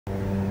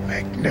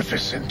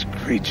magnificent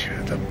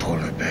creature, the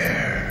polar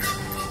bear.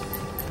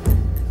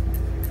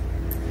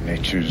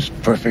 Nature's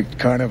perfect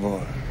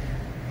carnivore.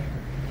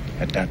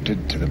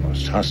 Adapted to the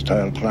most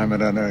hostile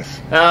climate on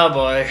Earth. Oh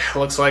boy,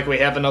 looks like we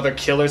have another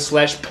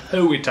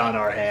killer/poet on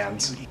our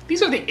hands.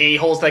 These are the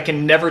a-holes that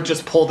can never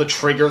just pull the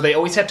trigger. They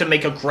always have to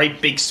make a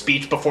great big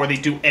speech before they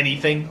do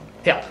anything.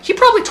 Hell, he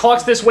probably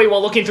talks this way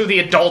while looking through the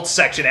adult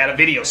section at a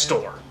video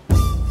store.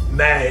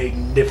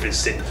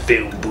 Magnificent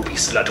film, Booby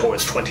Slut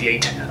Horse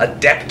 28,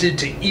 adapted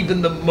to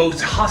even the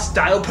most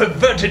hostile,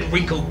 perverted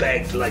wrinkle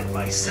bags like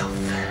myself.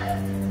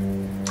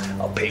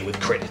 I'll pay with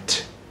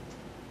credit.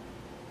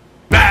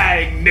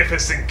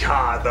 Magnificent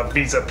card, the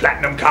Visa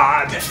Platinum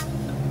card.